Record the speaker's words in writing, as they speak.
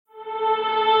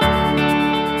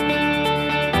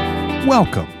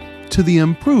Welcome to the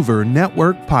Improver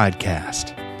Network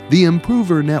podcast. The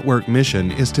Improver Network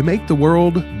mission is to make the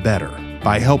world better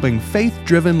by helping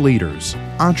faith-driven leaders,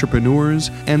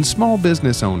 entrepreneurs, and small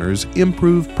business owners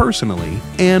improve personally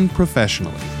and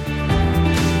professionally.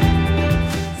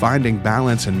 Finding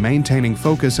balance and maintaining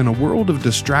focus in a world of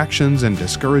distractions and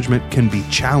discouragement can be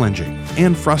challenging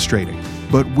and frustrating,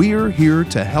 but we're here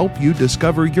to help you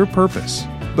discover your purpose,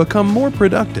 become more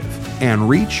productive, and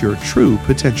reach your true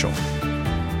potential.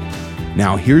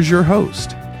 Now here's your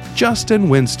host, Justin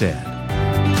Winstead.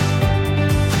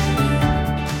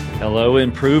 Hello,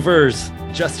 Improvers.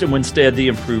 Justin Winstead, the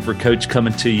Improver Coach,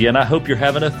 coming to you, and I hope you're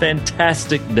having a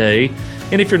fantastic day.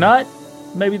 And if you're not,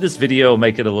 maybe this video will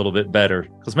make it a little bit better,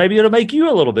 because maybe it'll make you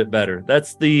a little bit better.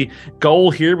 That's the goal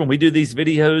here when we do these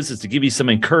videos, is to give you some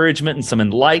encouragement and some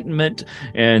enlightenment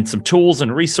and some tools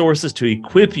and resources to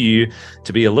equip you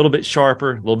to be a little bit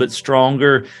sharper, a little bit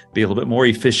stronger, be a little bit more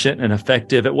efficient and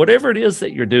effective at whatever it is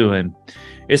that you're doing.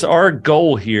 It's our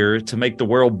goal here to make the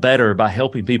world better by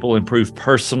helping people improve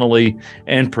personally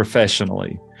and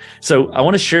professionally. So I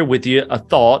want to share with you a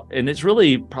thought, and it's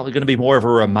really probably going to be more of a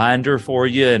reminder for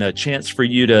you and a chance for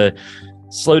you to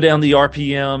slow down the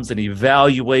RPMs and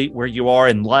evaluate where you are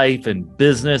in life and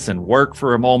business and work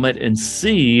for a moment and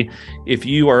see if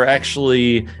you are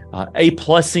actually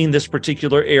A-plussing this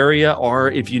particular area, or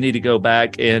if you need to go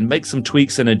back and make some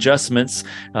tweaks and adjustments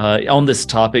on this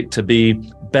topic to be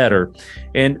better.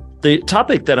 And the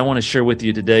topic that I want to share with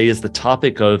you today is the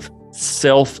topic of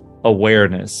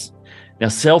self-awareness. Now,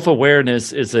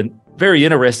 self-awareness is a very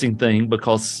interesting thing,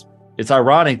 because it's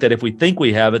ironic that if we think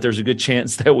we have it, there's a good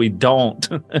chance that we don't.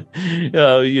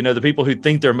 The people who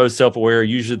think they're most self-aware are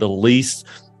usually the least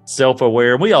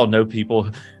self-aware. And we all know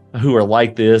people who are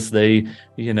like this. They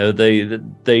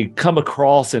come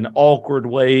across in awkward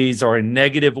ways or in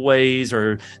negative ways,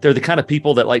 or they're the kind of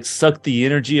people that like suck the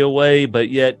energy away. But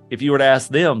yet, if you were to ask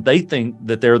them, they think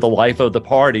that they're the life of the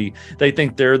party. They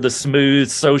think they're the smooth,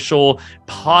 social,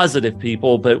 positive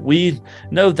people. But we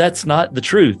know that's not the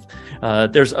truth.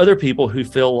 There's other people who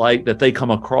feel like that they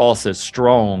come across as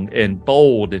strong and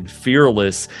bold and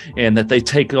fearless, and that they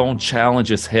take on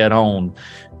challenges head on.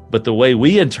 But the way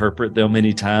we interpret them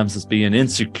many times is being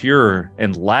insecure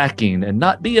and lacking and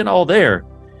not being all there.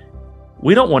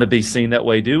 We don't want to be seen that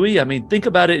way, do we? I mean, think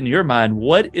about it in your mind.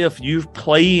 What if you're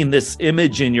playing this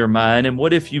image in your mind, and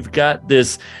what if you've got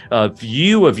this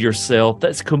view of yourself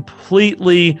that's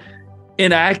completely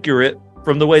inaccurate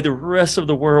from the way the rest of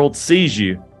the world sees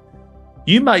you?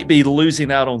 You might be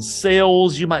losing out on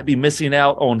sales. You might be missing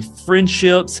out on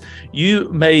friendships. You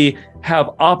may have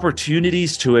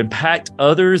opportunities to impact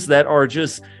others that are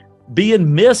just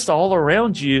being missed all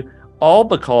around you, all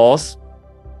because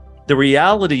the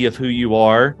reality of who you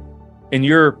are and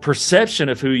your perception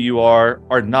of who you are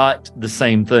not the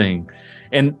same thing.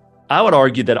 And I would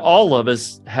argue that all of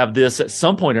us have this at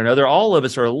some point or another. All of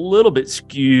us are a little bit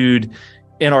skewed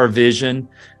in our vision.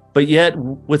 But yet,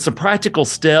 with some practical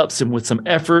steps and with some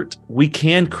effort, we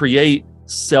can create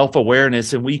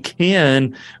self-awareness, and we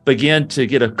can begin to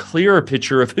get a clearer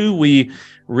picture of who we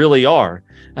really are.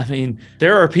 I mean,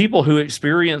 there are people who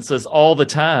experience this all the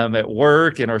time at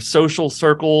work, in our social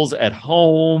circles, at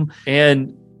home,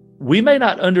 and we may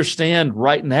not understand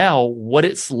right now what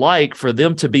it's like for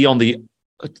them to be on the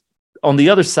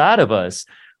other side of us.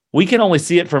 We can only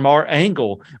see it from our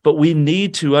angle, but we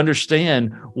need to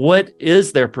understand, what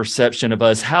is their perception of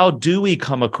us? How do we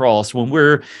come across when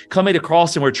we're coming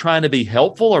across and we're trying to be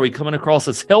helpful? Are we coming across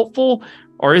as helpful,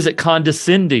 or is it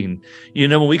condescending?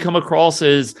 When we come across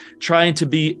as trying to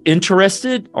be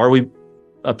interested, are we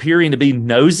appearing to be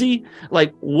nosy?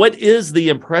 Like, what is the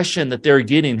impression that they're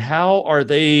getting? How are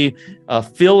they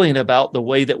feeling about the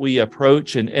way that we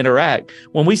approach and interact?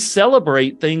 When we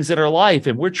celebrate things in our life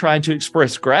and we're trying to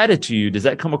express gratitude, does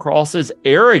that come across as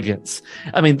arrogance?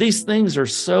 I mean, these things are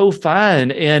so fine,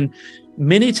 and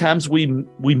many times we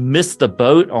miss the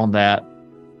boat on that.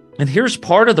 And here's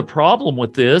part of the problem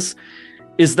with this,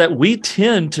 is that we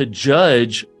tend to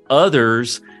judge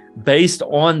others based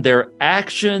on their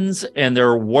actions and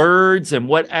their words and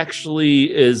what actually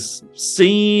is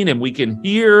seen and we can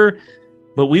hear,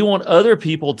 but we want other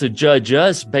people to judge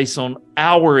us based on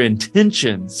our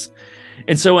intentions.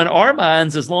 And so in our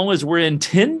minds, as long as we're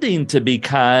intending to be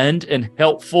kind and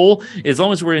helpful, as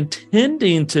long as we're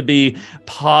intending to be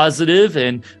positive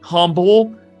and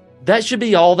humble, that should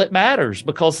be all that matters,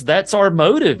 because that's our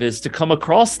motive, is to come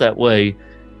across that way.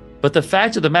 But the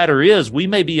fact of the matter is, we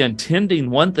may be intending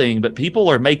one thing, but people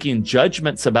are making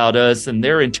judgments about us, and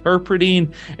they're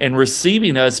interpreting and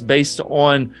receiving us based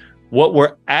on what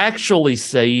we're actually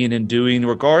saying and doing,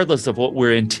 regardless of what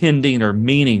we're intending or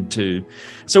meaning to.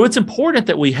 So it's important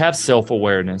that we have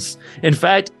self-awareness. In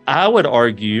fact, I would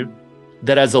argue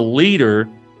that as a leader,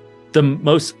 the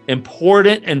most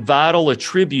important and vital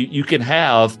attribute you can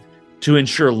have to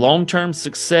ensure long-term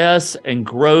success and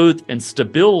growth and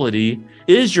stability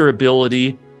is your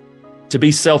ability to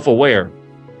be self-aware.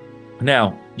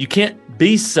 Now, you can't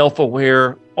be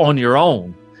self-aware on your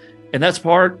own. And that's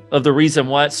part of the reason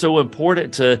why it's so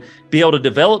important to be able to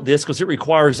develop this, because it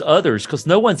requires others, because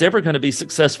no one's ever going to be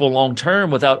successful long-term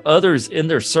without others in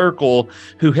their circle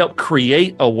who help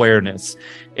create awareness.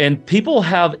 And people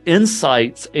have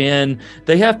insights and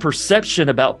they have perception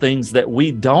about things that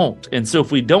we don't. And so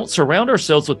if we don't surround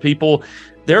ourselves with people,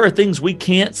 there are things we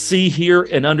can't see, hear,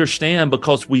 and understand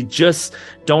because we just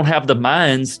don't have the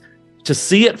minds to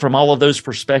see it from all of those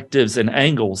perspectives and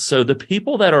angles. So the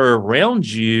people that are around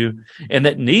you and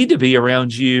that need to be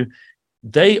around you,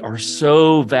 they are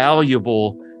so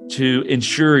valuable to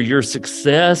ensure your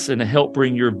success and to help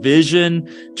bring your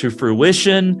vision to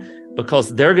fruition,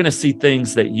 because they're going to see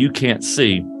things that you can't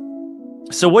see.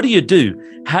 So what do you do?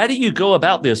 How do you go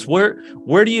about this? Where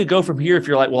do you go from here if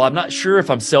you're like, well, I'm not sure if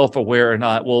I'm self-aware or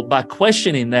not? Well, by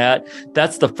questioning that,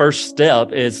 that's the first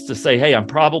step, is to say, hey, I'm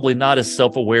probably not as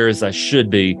self-aware as I should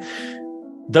be.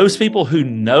 Those people who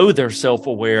know they're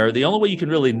self-aware, the only way you can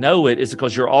really know it is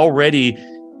because you're already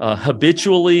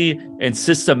habitually and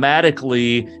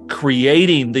systematically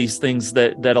creating these things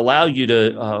that allow you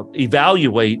to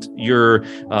evaluate your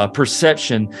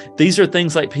perception. These are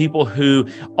things like people who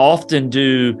often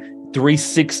do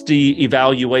 360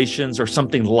 evaluations or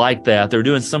something like that. They're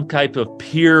doing some type of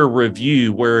peer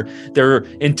review where they're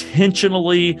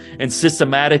intentionally and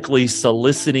systematically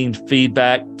soliciting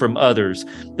feedback from others.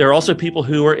 There are also people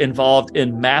who are involved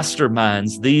in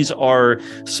masterminds. These are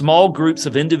small groups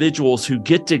of individuals who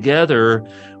get together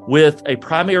with a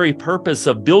primary purpose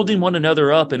of building one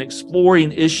another up and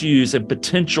exploring issues and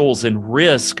potentials and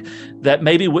risk that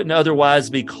maybe wouldn't otherwise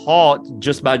be caught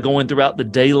just by going throughout the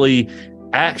daily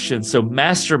action. So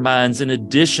masterminds, in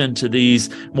addition to these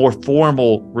more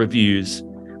formal reviews,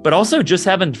 but also just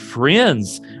having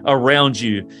friends around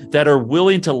you that are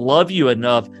willing to love you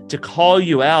enough to call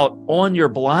you out on your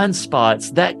blind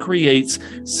spots, that creates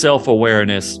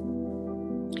self-awareness.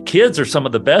 Kids are some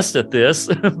of the best at this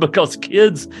because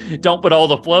kids don't put all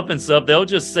the fluff and stuff. They'll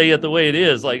just say it the way it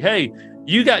is. Like, hey,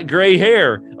 you got gray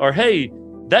hair, or hey,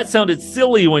 that sounded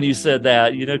silly when you said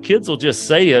that. You know, kids will just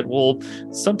say it. Well,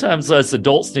 sometimes us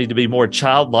adults need to be more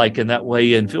childlike in that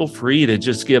way, and feel free to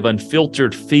just give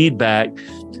unfiltered feedback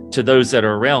to those that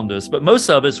are around us. But most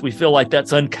of us, we feel like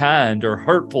that's unkind or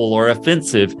hurtful or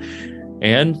offensive.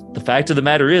 And the fact of the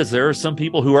matter is, there are some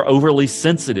people who are overly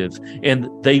sensitive, and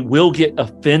they will get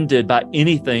offended by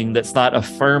anything that's not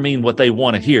affirming what they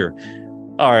want to hear.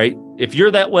 All right, if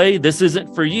you're that way, this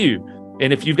isn't for you.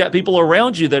 And if you've got people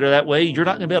around you that are that way, you're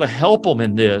not going to be able to help them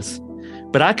in this.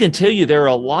 But I can tell you there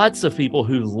are lots of people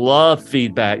who love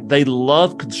feedback. They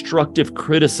love constructive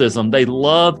criticism. They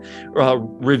love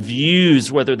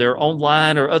reviews, whether they're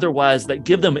online or otherwise, that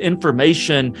give them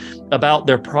information about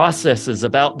their processes,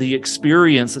 about the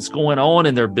experience that's going on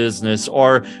in their business,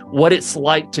 or what it's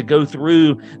like to go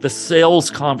through the sales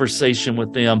conversation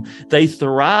with them. They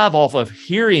thrive off of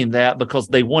hearing that because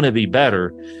they want to be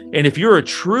better. And if you're a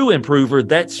true improver,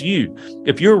 that's you.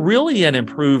 If you're really an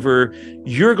improver,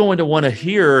 you're going to want to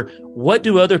hear, what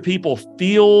do other people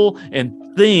feel and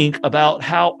think about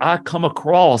how I come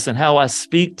across and how I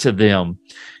speak to them?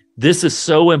 This is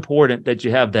so important that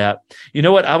you have that. You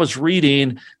know what? I was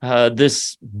reading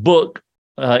this book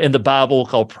in the Bible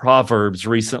called Proverbs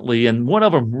recently, and one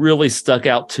of them really stuck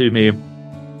out to me.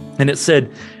 And it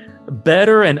said,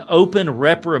 better an open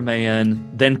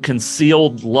reprimand than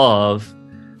concealed love.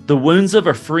 The wounds of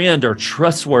a friend are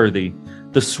trustworthy.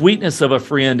 The sweetness of a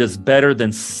friend is better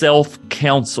than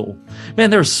self-counsel. Man,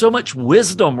 there's so much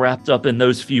wisdom wrapped up in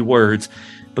those few words,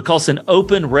 because an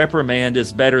open reprimand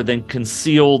is better than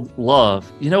concealed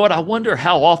love. You know what? I wonder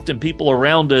how often people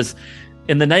around us,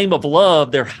 in the name of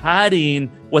love, they're hiding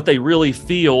what they really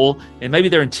feel, and maybe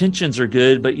their intentions are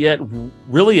good, but yet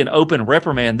really an open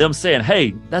reprimand, them saying,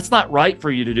 hey, that's not right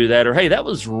for you to do that, or hey, that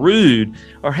was rude,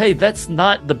 or hey, that's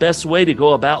not the best way to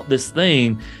go about this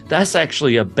thing. That's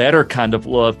actually a better kind of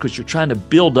love, because you're trying to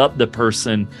build up the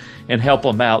person and help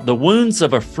them out. The wounds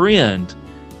of a friend.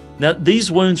 Now,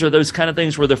 these wounds are those kind of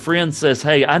things where the friend says,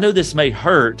 hey, I know this may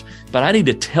hurt, but I need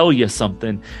to tell you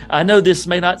something. I know this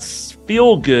may not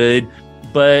feel good,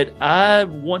 but I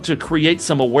want to create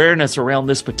some awareness around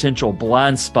this potential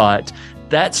blind spot.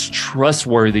 That's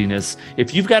trustworthiness.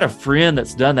 If you've got a friend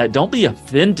that's done that, don't be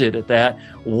offended at that.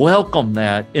 Welcome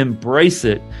that, embrace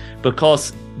it,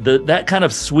 because that kind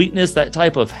of sweetness, that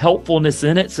type of helpfulness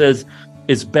in it says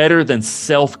is better than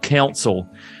self-counsel.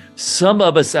 Some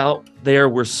of us out there,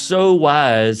 we're so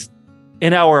wise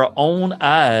in our own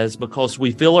eyes because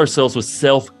we fill ourselves with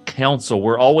self-counsel.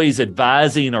 We're always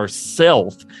advising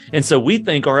ourselves. And so we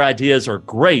think our ideas are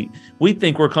great. We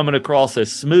think we're coming across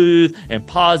as smooth and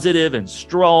positive and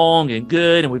strong and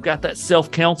good. And we've got that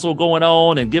self-counsel going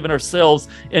on and giving ourselves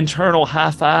internal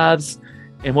high fives.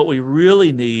 And what we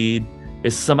really need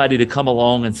is somebody to come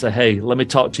along and say, hey, let me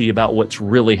talk to you about what's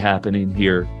really happening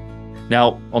here.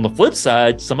 Now, on the flip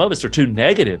side, some of us are too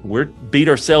negative. We beat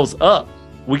ourselves up.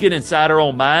 We get inside our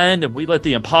own mind and we let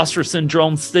the imposter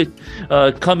syndrome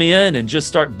come in and just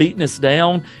start beating us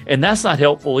down. And that's not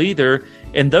helpful either.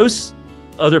 And those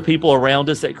other people around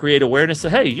us that create awareness say,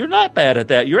 hey, you're not bad at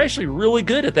that. You're actually really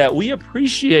good at that. We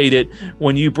appreciate it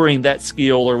when you bring that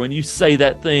skill or when you say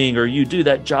that thing or you do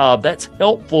that job. That's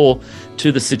helpful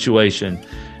to the situation.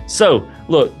 So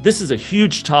look, this is a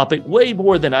huge topic, way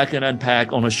more than I can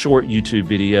unpack on a short YouTube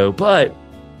video, but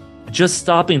just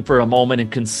stopping for a moment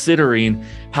and considering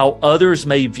how others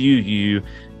may view you,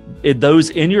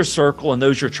 those in your circle and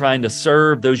those you're trying to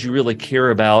serve, those you really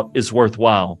care about, is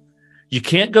worthwhile. You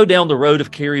can't go down the road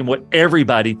of caring what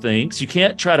everybody thinks. You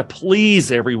can't try to please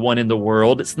everyone in the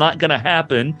world. It's not going to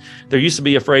happen. There used to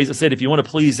be a phrase that said, if you want to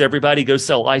please everybody, go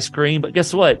sell ice cream. But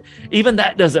guess what? Even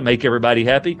that doesn't make everybody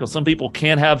happy, because some people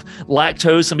can't have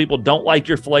lactose. Some people don't like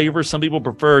your flavor. Some people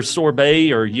prefer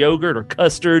sorbet or yogurt or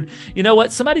custard. You know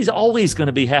what? Somebody's always going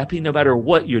to be happy no matter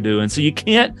what you're doing. So you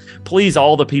can't please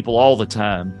all the people all the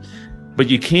time. But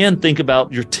you can think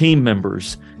about your team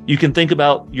members. You can think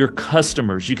about your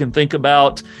customers. You can think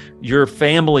about your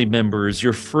family members,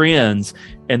 your friends,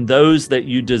 and those that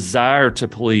you desire to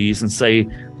please, and say,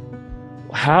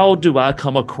 how do I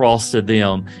come across to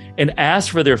them? And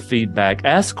ask for their feedback.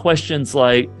 Ask questions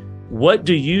like, what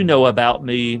do you know about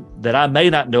me that I may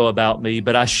not know about me,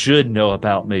 but I should know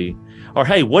about me? Or,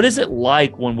 hey, what is it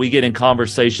like when we get in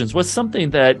conversations? What's something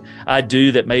that I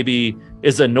do that maybe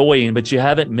is annoying, but you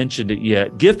haven't mentioned it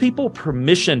yet? Give people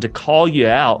permission to call you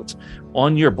out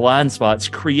on your blind spots.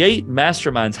 Create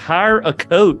masterminds. Hire a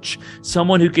coach,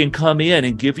 someone who can come in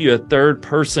and give you a third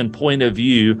person point of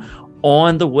view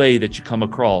on the way that you come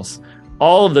across.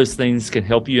 All of those things can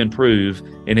help you improve,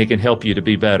 and it can help you to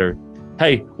be better.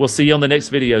 Hey, we'll see you on the next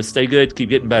video. Stay good.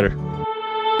 Keep getting better.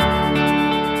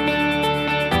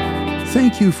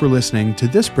 Thank you for listening to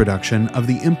this production of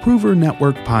the Improver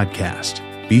Network podcast.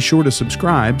 Be sure to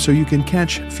subscribe so you can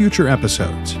catch future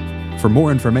episodes. For more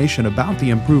information about the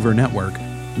Improver Network,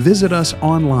 visit us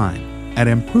online at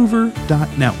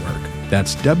improver.network.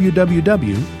 That's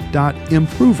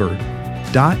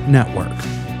www.improver.network.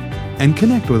 And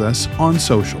connect with us on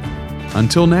social.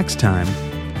 Until next time,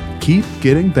 keep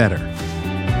getting better.